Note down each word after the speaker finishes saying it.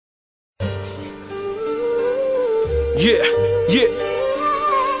Yeah, yeah.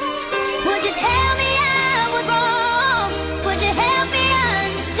 Would you tell me I was wrong? Would you help me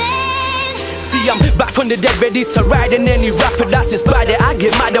understand? See, I'm back from the dead, ready to ride, and any rapper that's inspired. I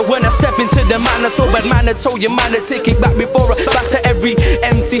get madder when I step into the manner. So bad man, I told you man to take it back before I back to every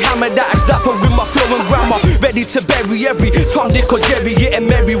MC hammer that I zapper with my flow and grammar. Ready to bury every Tom, Dick or Jerry, yeah, and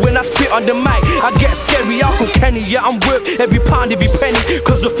Mary. When I spit on the mic, I get scary. Uncle Kenny, yeah, I'm worth every pound, every penny.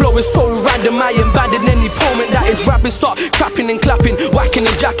 Cause the flow is so random, I abandon any opponent that is rapping. Start trapping and clapping, whacking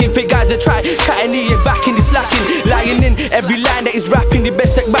and jacking. Fake guys that try, cutting, he ain't backing, he slacking. Lying in every line that is rapping. The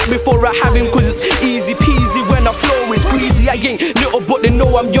best take back before I have him. Cause it's easy peasy when I flow is greasy. I ain't little but they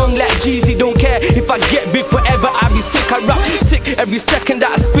know I'm young like Jeezy. Don't care if I get big forever, I be sick. I rap sick every second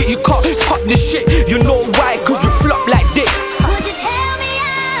that I spit. You can't top this shit, you know why? Cause you flop like dick. Would you tell me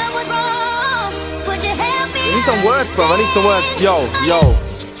I was wrong? Would you help me? I need some words, bro. I need some words. Yo.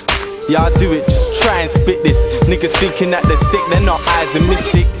 Yeah, I do it. Just try and spit this. Niggas thinking that they're sick, they're not Eyez and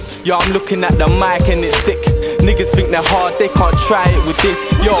Mystic. Yo, I'm looking at the mic and it's sick. Niggas think they're hard, they can't try it with this.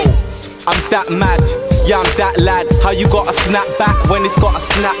 Yo, I'm that mad. Yeah, I'm that lad. How you gotta snap back when it's gotta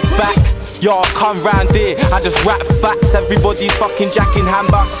snap back? Yo, I come round here, I just rap facts. Everybody's fucking jacking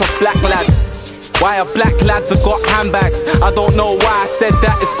handbags of black lads. Why are black lads have got handbags? I don't know why I said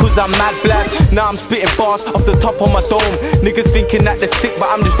that, it's cause I'm mad black. Now I'm spitting bars off the top of my dome. Niggas thinking that they're sick, but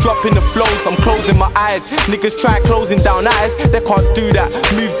I'm just dropping the flows. I'm closing my eyes. Niggas try closing down eyes, they can't do that.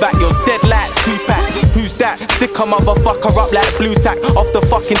 Move back, you're dead like Tupac. Who's that? Stick a motherfucker up like blue tack. Off the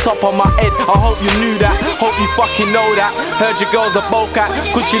fucking top of my head, I hope you knew that. Hope you fucking know that. Heard your girl's a bocat,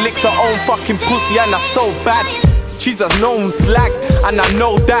 cause she licks her own fucking pussy and that's so bad. She's a known slag, and I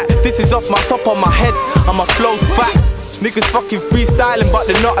know that. This is off my top of my head, and my flow's fat. Niggas fucking freestyling, but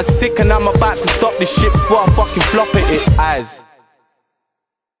they're not as sick. And I'm about to stop this shit before I fucking flop it, Eyez.